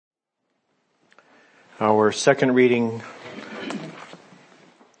Our second reading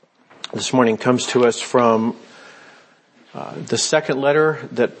this morning comes to us from the second letter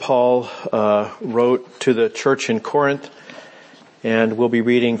that Paul wrote to the church in Corinth, and we'll be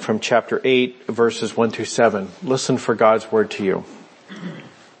reading from chapter 8, verses 1 through 7. Listen for God's word to you.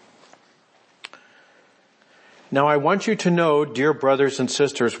 Now I want you to know, dear brothers and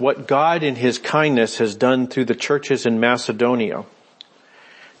sisters, what God in His kindness has done through the churches in Macedonia.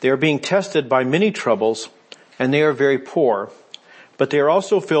 They are being tested by many troubles, and they are very poor, but they are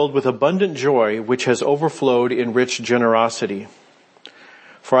also filled with abundant joy, which has overflowed in rich generosity.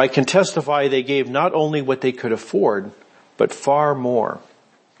 For I can testify they gave not only what they could afford, but far more.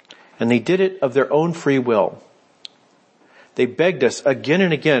 And they did it of their own free will. They begged us again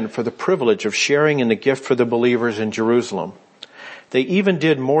and again for the privilege of sharing in the gift for the believers in Jerusalem. They even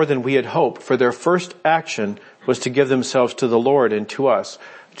did more than we had hoped, for their first action was to give themselves to the Lord and to us,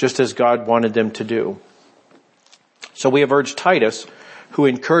 just as God wanted them to do. So we have urged Titus, who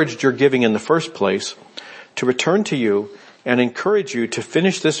encouraged your giving in the first place, to return to you and encourage you to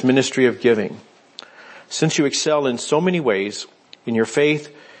finish this ministry of giving. Since you excel in so many ways, in your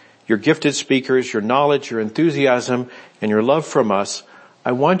faith, your gifted speakers, your knowledge, your enthusiasm, and your love from us,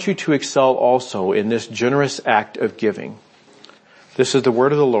 I want you to excel also in this generous act of giving. This is the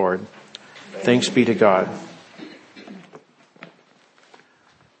word of the Lord. Thanks be to God.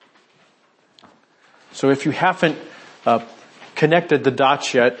 So if you haven't connected the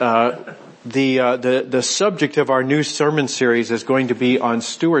dots yet, the subject of our new sermon series is going to be on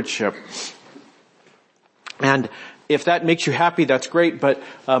stewardship. And if that makes you happy, that's great, but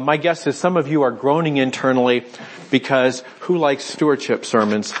my guess is some of you are groaning internally because who likes stewardship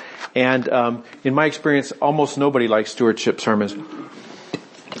sermons? And in my experience, almost nobody likes stewardship sermons.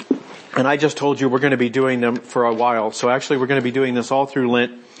 And I just told you we're going to be doing them for a while. So actually we're going to be doing this all through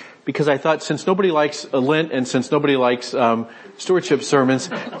Lent, because I thought since nobody likes Lent and since nobody likes stewardship sermons,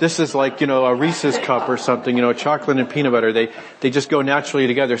 this is like, a Reese's cup or something, chocolate and peanut butter. They just go naturally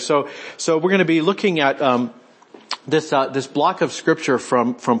together. So we're going to be looking at this block of scripture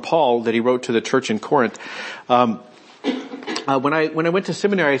from Paul that he wrote to the church in Corinth. When I went to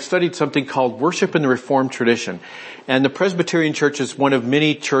seminary, I studied something called worship in the Reformed tradition. And the Presbyterian Church is one of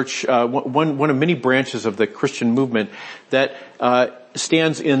many one of many branches of the Christian movement that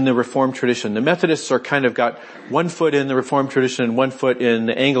stands in the Reformed tradition. The Methodists are kind of got one foot in the Reformed tradition and one foot in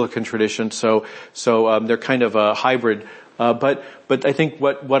the Anglican tradition. So they're kind of a hybrid. But I think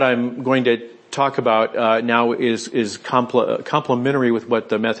what I'm going to talk about now is complementary with what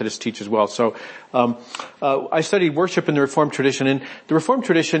the Methodists teach as well. So I studied worship in the Reformed tradition, and the Reformed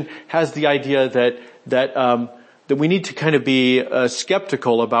tradition has the idea that we need to kind of be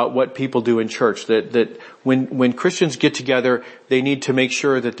skeptical about what people do in church. That when Christians get together, they need to make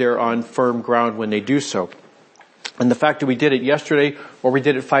sure that they're on firm ground when they do so. And the fact that we did it yesterday or we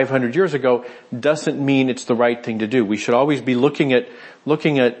did it 500 years ago doesn't mean it's the right thing to do. We should always be looking at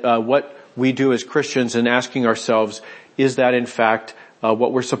what we do as Christians and asking ourselves, is that in fact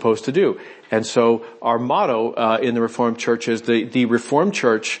what we're supposed to do? And so our motto in the Reformed Church is the Reformed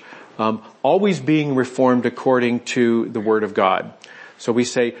Church always being reformed according to the Word of God. So we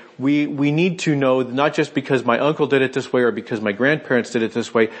say we need to know not just because my uncle did it this way or because my grandparents did it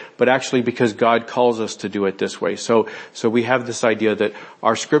this way, but actually because God calls us to do it this way. So we have this idea that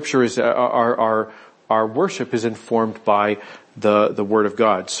our scripture is our worship is informed by the Word of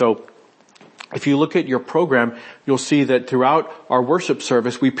God. So if you look at your program, you'll see that throughout our worship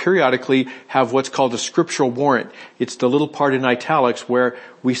service, we periodically have what's called a scriptural warrant. It's the little part in italics where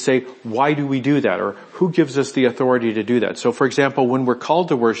we say, why do we do that? Or who gives us the authority to do that? So for example, when we're called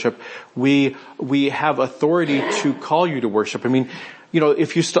to worship, we have authority to call you to worship. I mean,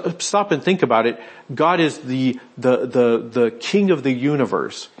 if you stop and think about it, God is the king of the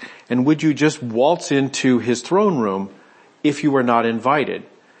universe. And would you just waltz into His throne room if you were not invited?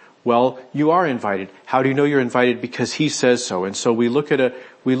 Well, you are invited. How do you know you're invited? Because He says so. And so we look at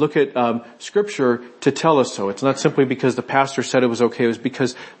scripture to tell us so. It's not simply because the pastor said it was okay. It was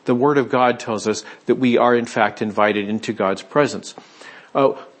because the Word of God tells us that we are in fact invited into God's presence.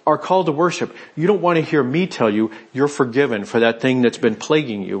 Our call to worship. You don't want to hear me tell you you're forgiven for that thing that's been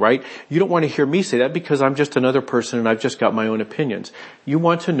plaguing you, right? You don't want to hear me say that because I'm just another person and I've just got my own opinions. You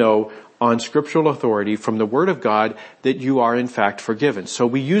want to know on scriptural authority from the Word of God that you are in fact forgiven. So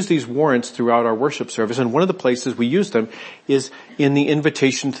we use these warrants throughout our worship service, and one of the places we use them is in the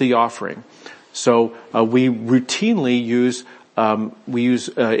invitation to the offering. So we routinely use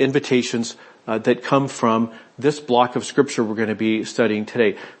invitations that come from this block of scripture we're going to be studying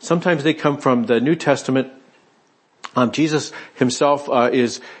today. Sometimes they come from the New Testament. Jesus himself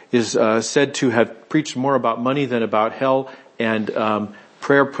is said to have preached more about money than about hell and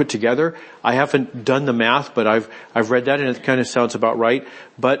prayer put together. I haven't done the math, but I've read that, and it kind of sounds about right.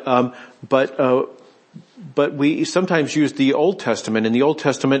 But we sometimes use the Old Testament. In the Old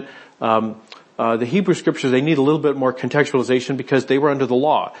Testament, the Hebrew scriptures, they need a little bit more contextualization because they were under the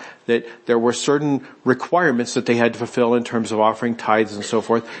law, that there were certain requirements that they had to fulfill in terms of offering tithes and so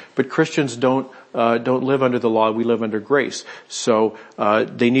forth. But Christians don't live under the law. We live under grace. So,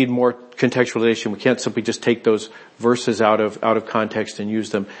 they need more contextualization. We can't simply just take those verses out of context and use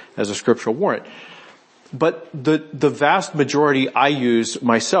them as a scriptural warrant. But the vast majority I use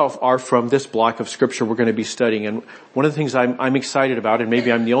myself are from this block of scripture we're going to be studying. And one of the things I'm excited about, and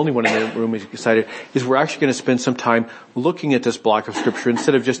maybe I'm the only one in the room who's excited, is we're actually going to spend some time looking at this block of scripture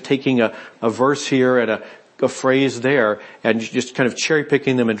instead of just taking a verse here and a phrase there and just kind of cherry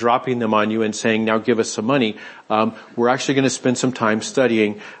picking them and dropping them on you and saying, now give us some money. We're actually going to spend some time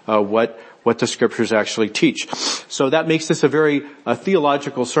studying what the scriptures actually teach. So that makes this a very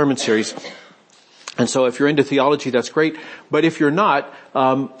theological sermon series. And so if you're into theology, that's great. But if you're not,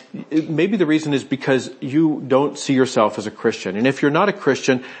 maybe the reason is because you don't see yourself as a Christian. And if you're not a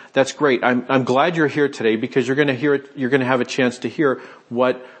Christian, that's great. I'm glad you're here today because you're going to have a chance to hear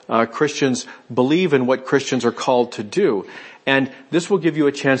what Christians believe and what Christians are called to do. And this will give you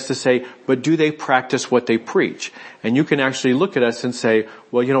a chance to say, but do they practice what they preach? And you can actually look at us and say,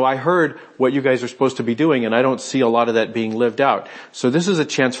 well, I heard what you guys are supposed to be doing, and I don't see a lot of that being lived out. So this is a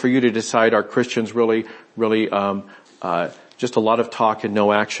chance for you to decide, are Christians really just a lot of talk and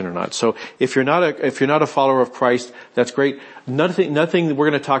no action or not? So if you're not a follower of Christ, that's great. Nothing we're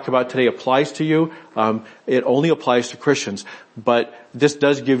going to talk about today applies to you. It only applies to Christians. But this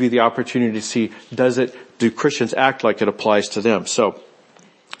does give you the opportunity to see, do Christians act like it applies to them? So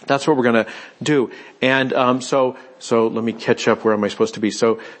that's what we're going to do. And so let me catch up. Where am I supposed to be?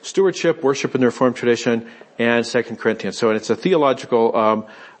 So stewardship, worship in the Reformed tradition, and 2 Corinthians. So, and it's a theological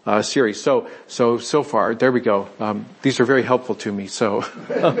series. So far, there we go. These are very helpful to me. So,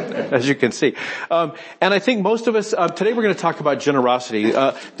 as you can see. And I think most of us, today we're going to talk about generosity.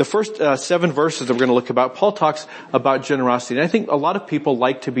 The first 7 verses that we're going to look about, Paul talks about generosity. And I think a lot of people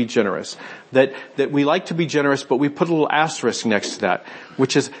like to be generous. That we like to be generous, but we put a little asterisk next to that,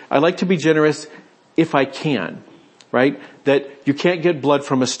 which is, I like to be generous if I can. Right? That you can't get blood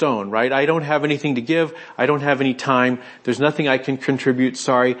from a stone, right? I don't have anything to give. I don't have any time. There's nothing I can contribute.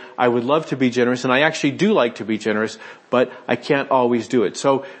 Sorry. I would love to be generous, and I actually do like to be generous, but I can't always do it.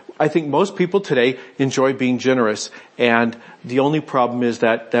 So I think most people today enjoy being generous, and the only problem is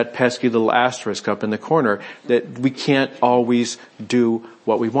that pesky little asterisk up in the corner, that we can't always do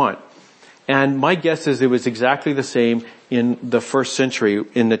what we want. And my guess is it was exactly the same in the first century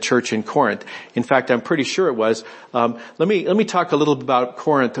in the church in Corinth. In fact, I'm pretty sure it was. Let me talk a little bit about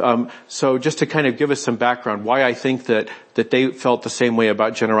Corinth. So just to kind of give us some background, why I think that they felt the same way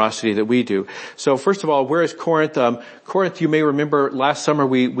about generosity that we do. So first of all, where is Corinth? Corinth, you may remember last summer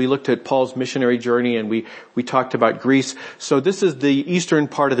we looked at Paul's missionary journey and we talked about Greece. So this is the eastern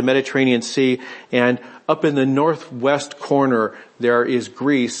part of the Mediterranean Sea, and up in the northwest corner there is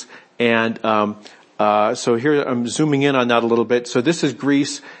Greece. And so here I'm zooming in on that a little bit. So this is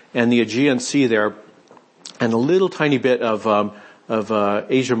Greece and the Aegean Sea there, and a little tiny bit of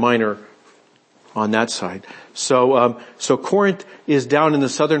Asia Minor on that side. So Corinth is down in the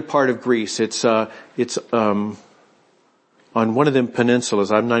southern part of Greece. It's on one of them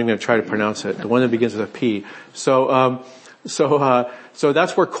peninsulas. I'm not even going to try to pronounce it. The one that begins with a P. So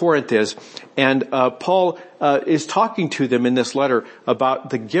that's where Corinth is. And Paul is talking to them in this letter about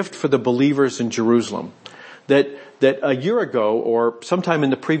the gift for the believers in Jerusalem. That a year ago, or sometime in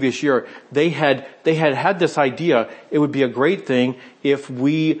the previous year, they had this idea, it would be a great thing if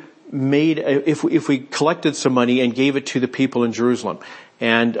we collected some money and gave it to the people in Jerusalem.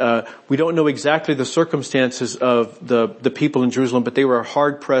 And we don't know exactly the circumstances of the people in Jerusalem, but they were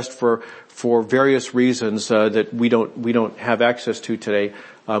hard pressed for various reasons that we don't have access to today.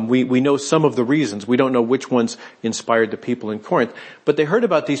 We know some of the reasons. We don't know which ones inspired the people in Corinth. But they heard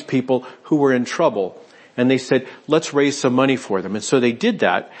about these people who were in trouble, and they said, let's raise some money for them. And so they did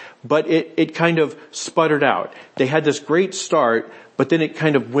that, but it kind of sputtered out. They had this great start, but then it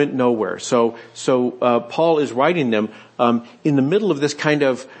kind of went nowhere. So Paul is writing them in the middle of this kind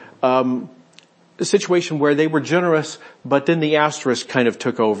of situation where they were generous, but then the asterisk kind of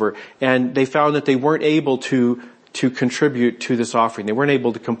took over, and they found that they weren't able to contribute to this offering. They weren't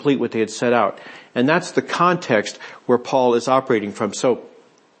able to complete what they had set out. And that's the context where Paul is operating from. So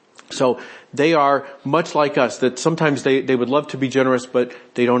they are much like us, that sometimes they would love to be generous, but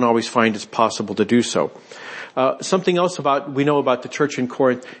they don't always find it's possible to do so. Something else we know about the church in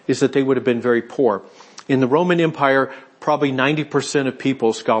Corinth is that they would have been very poor. In the Roman Empire, probably 90% of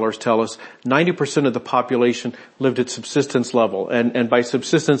people, scholars tell us, 90% of the population lived at subsistence level. And by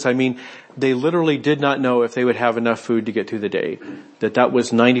subsistence, I mean they literally did not know if they would have enough food to get through the day. That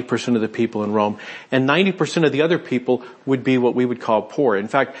was 90% of the people in Rome. And 90% of the other people would be what we would call poor. In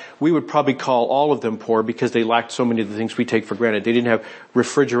fact, we would probably call all of them poor because they lacked so many of the things we take for granted. They didn't have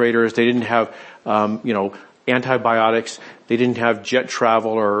refrigerators. They didn't have, antibiotics. They didn't have jet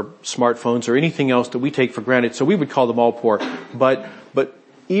travel or smartphones or anything else that we take for granted. So we would call them all poor. But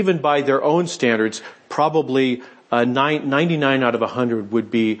even by their own standards, probably 99 out of 100 would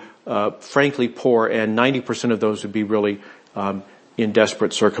be frankly poor, and 90% of those would be really in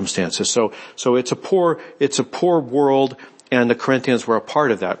desperate circumstances. So it's a poor world, and the Corinthians were a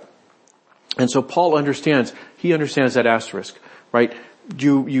part of that. And so Paul understands that asterisk, right?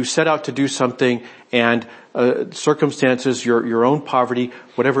 You set out to do something, and circumstances, your own poverty,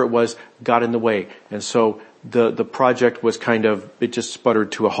 whatever it was, got in the way. And so the project was it just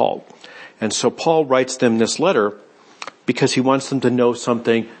sputtered to a halt. And so Paul writes them this letter because he wants them to know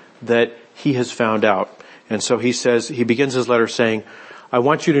something that he has found out. And so he begins his letter saying, I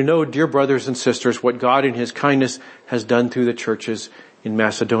want you to know, dear brothers and sisters, what God in his kindness has done through the churches in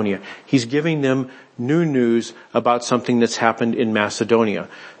Macedonia. He's giving them new news about something that's happened in Macedonia.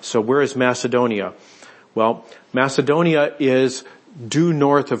 So where is Macedonia? Well, Macedonia is due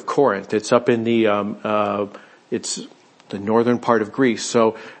north of Corinth. It's up in it's the northern part of Greece.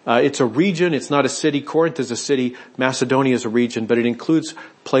 So it's a region. It's not a city. Corinth is a city. Macedonia is a region, but it includes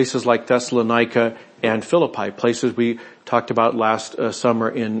places like Thessalonica and Philippi, places we talked about last summer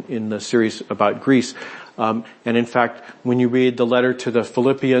in the series about Greece. And in fact, when you read the letter to the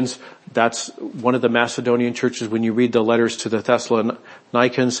Philippians, that's one of the Macedonian churches. When you read the letters to the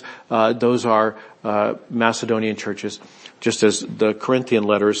Thessalonians, those are Macedonian churches, just as the Corinthian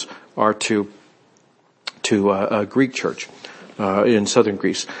letters are to a Greek church in southern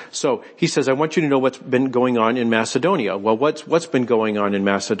Greece. So he says, I want you to know what's been going on in Macedonia. Well, what's been going on in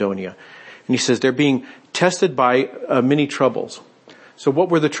Macedonia? And he says they're being tested by many troubles. So what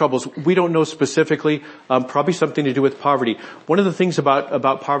were the troubles? We don't know specifically, probably something to do with poverty. One of the things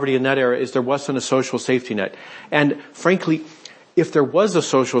about poverty in that era is there wasn't a social safety net. And frankly, if there was a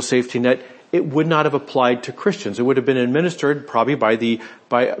social safety net, it would not have applied to Christians. It would have been administered probably by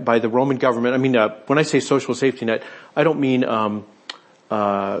the Roman government. I mean, when I say social safety net, I don't mean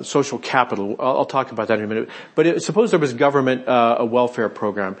social capital. I'll talk about that in a minute. But suppose there was government a welfare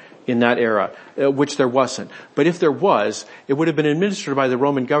program in that era, which there wasn't. But if there was, it would have been administered by the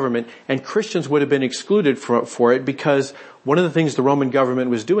Roman government, and Christians would have been excluded for it, because one of the things the Roman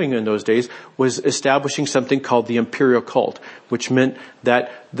government was doing in those days was establishing something called the imperial cult, which meant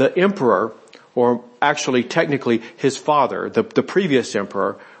that the emperor, or actually technically his father, the previous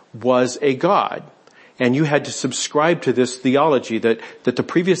emperor, was a god. And you had to subscribe to this theology that the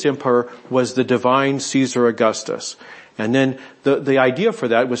previous emperor was the divine Caesar Augustus. And then the idea for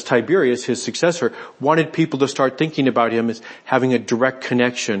that was Tiberius, his successor, wanted people to start thinking about him as having a direct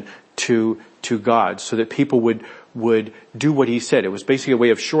connection to God, so that people would do what he said. It was basically a way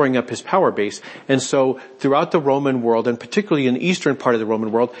of shoring up his power base. And so throughout the Roman world, and particularly in the eastern part of the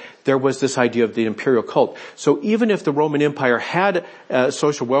Roman world, there was this idea of the imperial cult. So even if the Roman Empire had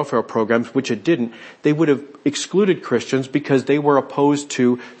social welfare programs, which it didn't, they would have excluded Christians because they were opposed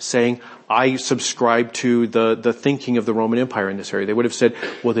to saying, I subscribe to the thinking of the Roman Empire in this area. They would have said,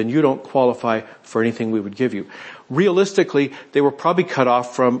 well, then you don't qualify for anything we would give you. Realistically, they were probably cut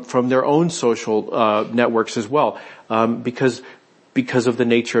off from their own social networks as well, because of the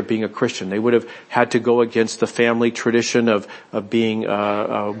nature of being a Christian. They would have had to go against the family tradition of being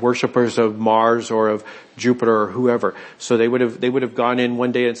worshipers of Mars or of Jupiter or whoever. So they would have gone in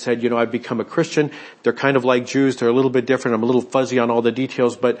one day and said, I've become a Christian. They're kind of like Jews. They're a little bit different. I'm a little fuzzy on all the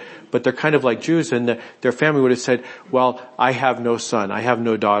details, but they're kind of like Jews. And their family would have said, well, I have no son. I have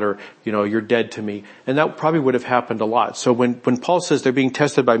no daughter. You're dead to me. And that probably would have happened a lot. So when Paul says they're being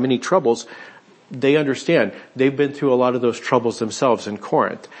tested by many troubles, they understand. They've been through a lot of those troubles themselves in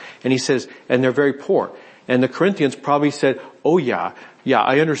Corinth. And he says, and they're very poor. And the Corinthians probably said, oh yeah,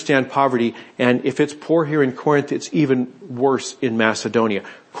 I understand poverty. And if it's poor here in Corinth, it's even worse in Macedonia.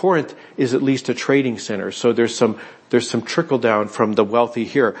 Corinth is at least a trading center. So there's some trickle down from the wealthy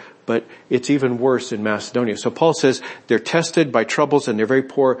here, but it's even worse in Macedonia. So Paul says they're tested by troubles and they're very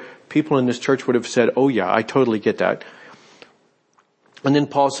poor. People in this church would have said, oh yeah, I totally get that. And then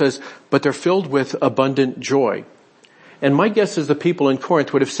Paul says, but they're filled with abundant joy. And my guess is the people in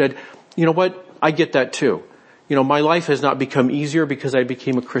Corinth would have said, you know what? I get that too. My life has not become easier because I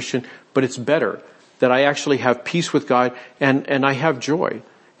became a Christian, but it's better that I actually have peace with God and I have joy.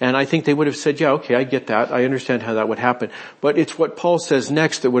 And I think they would have said, yeah, okay, I get that. I understand how that would happen. But it's what Paul says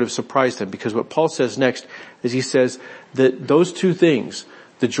next that would have surprised them, because what Paul says next is he says that those two things,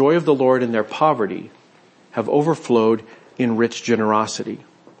 the joy of the Lord and their poverty, have overflowed in rich generosity.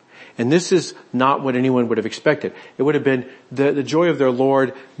 And this is not what anyone would have expected. It would have been the joy of their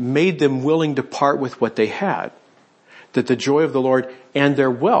Lord made them willing to part with what they had. That the joy of the Lord and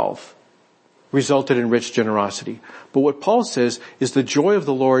their wealth resulted in rich generosity. But what Paul says is the joy of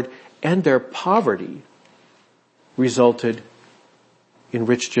the Lord and their poverty resulted in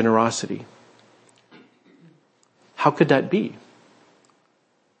rich generosity. How could that be?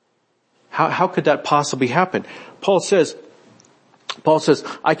 How could that possibly happen? Paul says,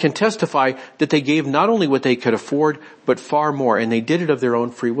 I can testify that they gave not only what they could afford, but far more, and they did it of their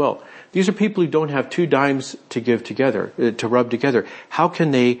own free will. These are people who don't have 2 dimes to give together, to rub together. How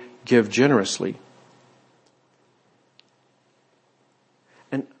can they give generously?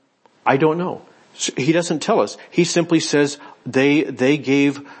 And I don't know. He doesn't tell us. He simply says they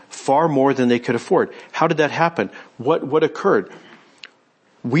gave far more than they could afford. How did that happen? What occurred?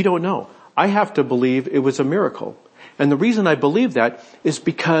 We don't know. I have to believe it was a miracle. And the reason I believe that is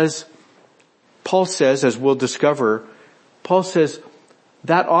because Paul says, as we'll discover, Paul says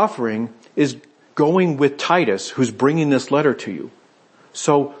that offering is going with Titus, who's bringing this letter to you.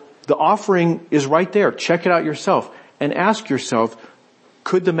 So the offering is right there. Check it out yourself and ask yourself,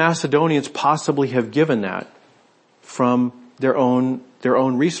 could the Macedonians possibly have given that from their own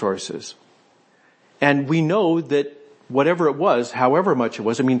resources? And we know that whatever it was, however much it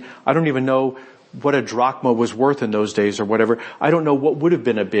was, I don't even know what a drachma was worth in those days or whatever. I don't know what would have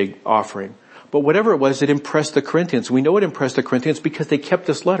been a big offering. But whatever it was, it impressed the Corinthians. We know it impressed the Corinthians because they kept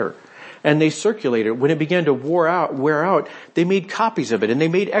this letter. And they circulated it. When it began to wear out, they made copies of it. And they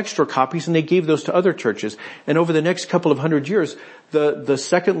made extra copies and they gave those to other churches. And over the next couple of 100 years, the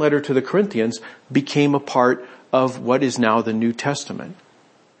second letter to the Corinthians became a part of what is now the New Testament.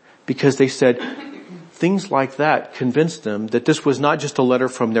 Because they said, things like that convinced them that this was not just a letter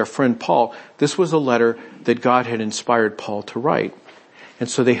from their friend Paul. This was a letter that God had inspired Paul to write. And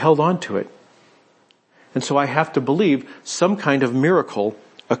so they held on to it. And so I have to believe some kind of miracle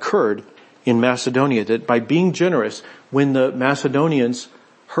occurred in Macedonia, that by being generous, when the Macedonians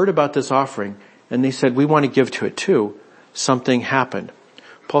heard about this offering and they said, we want to give to it too, something happened.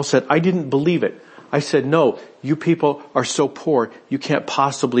 Paul said, I didn't believe it. I said, no, you people are so poor, you can't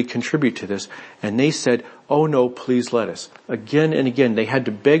possibly contribute to this. And they said, oh no, please let us. Again and again, they had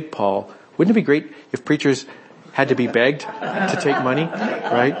to beg Paul. Wouldn't it be great if preachers had to be begged to take money,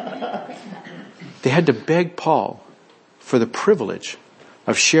 right? They had to beg Paul for the privilege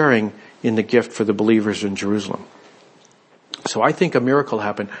of sharing in the gift for the believers in Jerusalem. So I think a miracle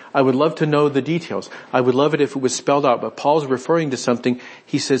happened. I would love to know the details. I would love it if it was spelled out, but Paul's referring to something.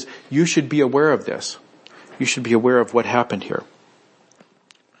 He says, you should be aware of this. You should be aware of what happened here.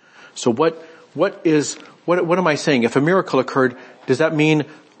 So what am I saying? If a miracle occurred, does that mean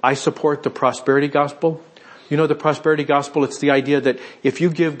I support the prosperity gospel? You know, the prosperity gospel, it's the idea that if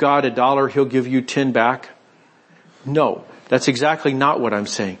you give God $1, he'll give you 10 back. No, that's exactly not what I'm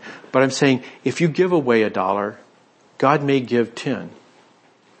saying. But I'm saying if you give away $1, God may give 10.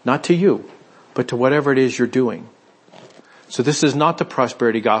 Not to you, but to whatever it is you're doing. So this is not the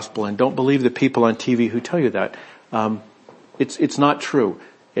prosperity gospel, and don't believe the people on TV who tell you that. It's not true,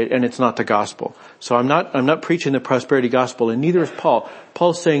 and it's not the gospel. So I'm not preaching the prosperity gospel, and neither is Paul.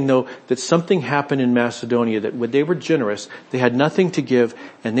 Paul's saying, though, that something happened in Macedonia, that when they were generous, they had nothing to give,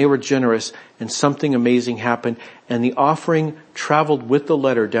 and they were generous, and something amazing happened, and the offering traveled with the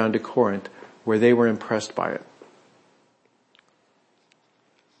letter down to Corinth, where they were impressed by it.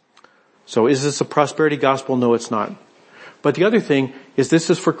 So is this a prosperity gospel? No, it's not. But the other thing is this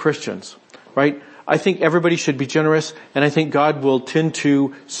is for Christians, right? I think everybody should be generous, and I think God will tend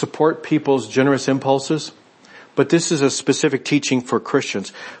to support people's generous impulses. But this is a specific teaching for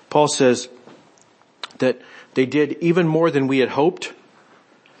Christians. Paul says that they did even more than we had hoped,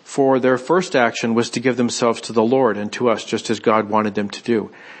 for their first action was to give themselves to the Lord and to us, just as God wanted them to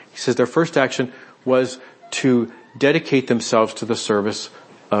do. He says their first action was to dedicate themselves to the service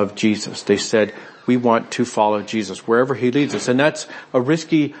of Jesus. They said, we want to follow Jesus wherever he leads us. And that's a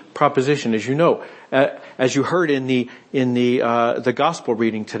risky proposition, as you know. As you heard in the gospel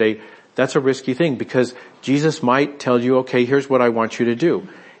reading today, that's a risky thing, because Jesus might tell you, okay, here's what I want you to do.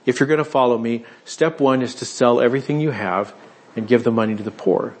 If you're going to follow me, step 1 is to sell everything you have and give the money to the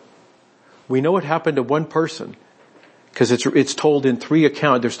poor. We know what happened to one person. Because it's told in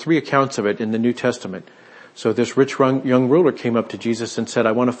there's 3 accounts of it in the New Testament. So this rich young ruler came up to Jesus and said,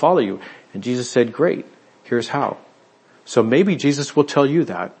 I want to follow you. And Jesus said, great, here's how. So maybe Jesus will tell you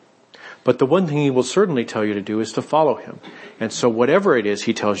that. But the one thing he will certainly tell you to do is to follow him. And so whatever it is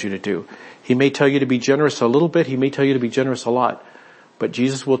he tells you to do, he may tell you to be generous a little bit, he may tell you to be generous a lot. But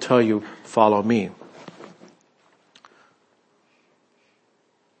Jesus will tell you, follow me.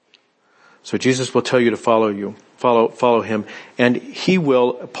 So Jesus will tell you to follow him. And he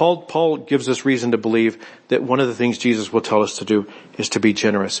will, Paul gives us reason to believe that one of the things Jesus will tell us to do is to be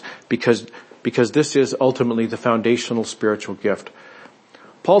generous. Because this is ultimately the foundational spiritual gift.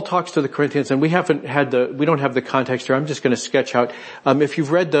 Paul talks to the Corinthians, and we don't have the context here. I'm just going to sketch out. If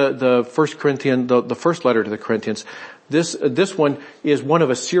you've read the first letter to the Corinthians, this one is one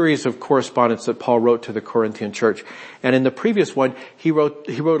of a series of correspondence that Paul wrote to the Corinthian church. And in the previous one, he wrote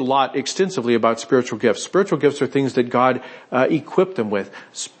a lot extensively about spiritual gifts. Spiritual gifts are things that God equipped them with,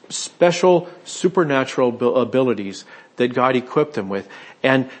 special supernatural abilities that God equipped them with.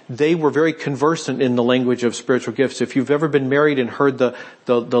 And they were very conversant in the language of spiritual gifts. If you've ever been married and heard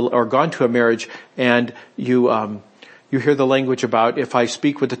or gone to a marriage and you hear the language about, if I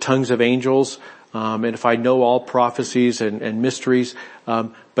speak with the tongues of angels, and if I know all prophecies and mysteries,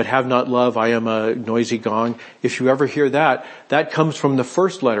 but have not love, I am a noisy gong. If you ever hear that comes from the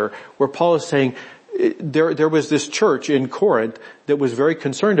first letter where Paul is saying, there was this church in Corinth that was very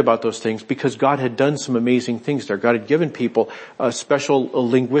concerned about those things because God had done some amazing things there. God had given people special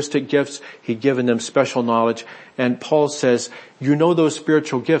linguistic gifts. He'd given them special knowledge. And Paul says, you know those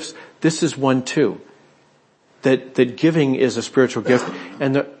spiritual gifts. This is one too. That giving is a spiritual gift.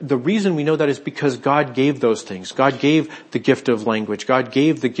 And the reason we know that is because God gave those things. God gave the gift of language. God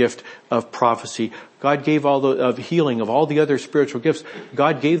gave the gift of prophecy. God gave of healing, of all the other spiritual gifts.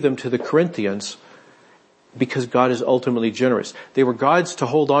 God gave them to the Corinthians because God is ultimately generous. They were God's to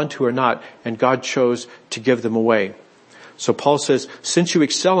hold on to or not, and God chose to give them away. So Paul says, since you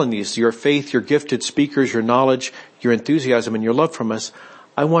excel in these, your faith, your gifted speakers, your knowledge, your enthusiasm, and your love from us,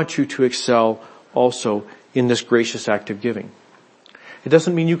 I want you to excel also in this gracious act of giving. It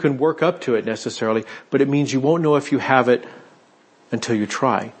doesn't mean you can work up to it necessarily, but it means you won't know if you have it until you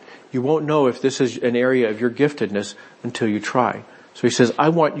try. You won't know if this is an area of your giftedness until you try. So he says, I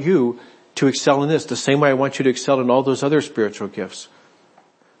want you to excel in this the same way I want you to excel in all those other spiritual gifts.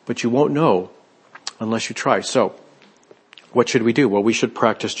 But you won't know unless you try. So, what should we do? Well, we should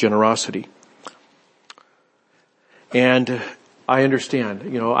practice generosity. And I understand,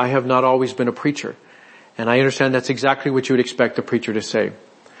 I have not always been a preacher. And I understand that's exactly what you would expect the preacher to say.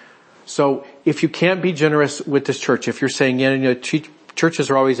 So, if you can't be generous with this church, if you're saying, churches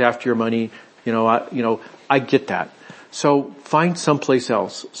are always after your money, I get that. So find someplace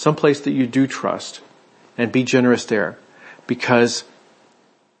else, someplace that you do trust, and be generous there. Because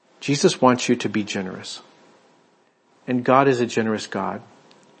Jesus wants you to be generous. And God is a generous God.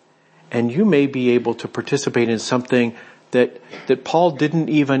 And you may be able to participate in something that Paul didn't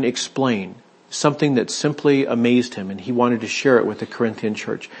even explain. Something that simply amazed him, and he wanted to share it with the Corinthian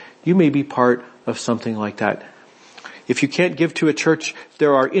church. You may be part of something like that. If you can't give to a church,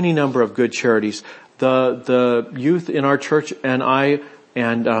 there are any number of good charities. The youth in our church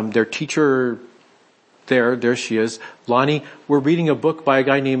and their teacher there she is, Lonnie, we're reading a book by a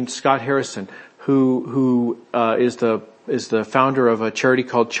guy named Scott Harrison, who is the founder of a charity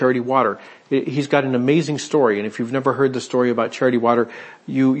called Charity Water. He's got an amazing story, and if you've never heard the story about Charity Water,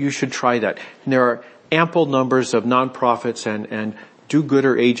 you should try that. And there are ample numbers of nonprofits and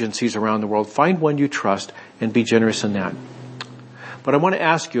do-gooder agencies around the world. Find one you trust and be generous in that. But I want to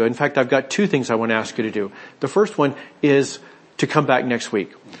ask you, in fact, I've got 2 things I want to ask you to do. The first one is to come back next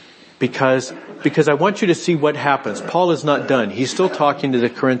week. Because I want you to see what happens. Paul is not done. He's still talking to the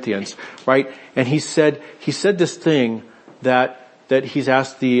Corinthians, right? And he said this thing that he's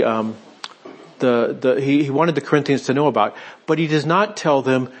asked he wanted the Corinthians to know about, but he does not tell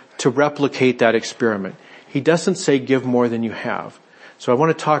them to replicate that experiment. He doesn't say give more than you have. So I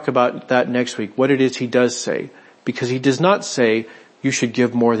want to talk about that next week, what it is he does say, because he does not say you should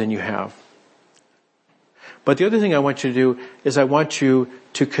give more than you have. But the other thing I want you to do is I want you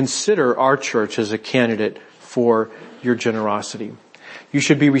to consider our church as a candidate for your generosity. You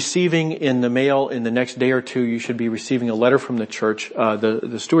should be receiving in the mail in the next day or 2, you should be receiving a letter from the church,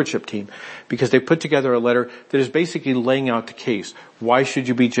 the stewardship team, because they put together a letter that is basically laying out the case. Why should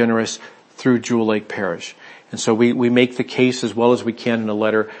you be generous through Jewel Lake Parish? And so we make the case as well as we can in a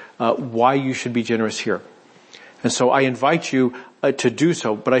letter, why you should be generous here. And so I invite you to do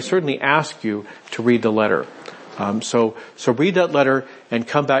so, but I certainly ask you to read the letter. So read that letter and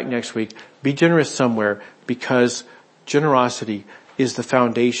come back next week. Be generous somewhere because generosity is the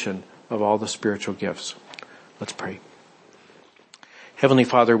foundation of all the spiritual gifts. Let's pray. Heavenly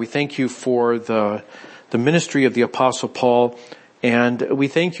Father, we thank you for the ministry of the Apostle Paul, and we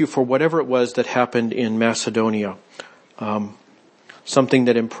thank you for whatever it was that happened in Macedonia. Something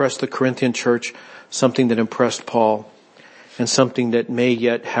that impressed the Corinthian church, something that impressed Paul, and something that may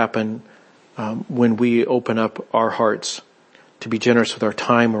yet happen when we open up our hearts to be generous with our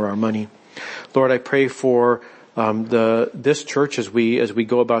time or our money. Lord, I pray for this church as we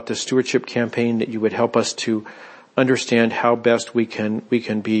go about this stewardship campaign, that you would help us to understand how best we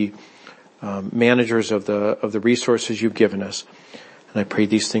can be managers of the resources you've given us. And I pray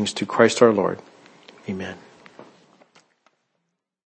these things to Christ our Lord. Amen.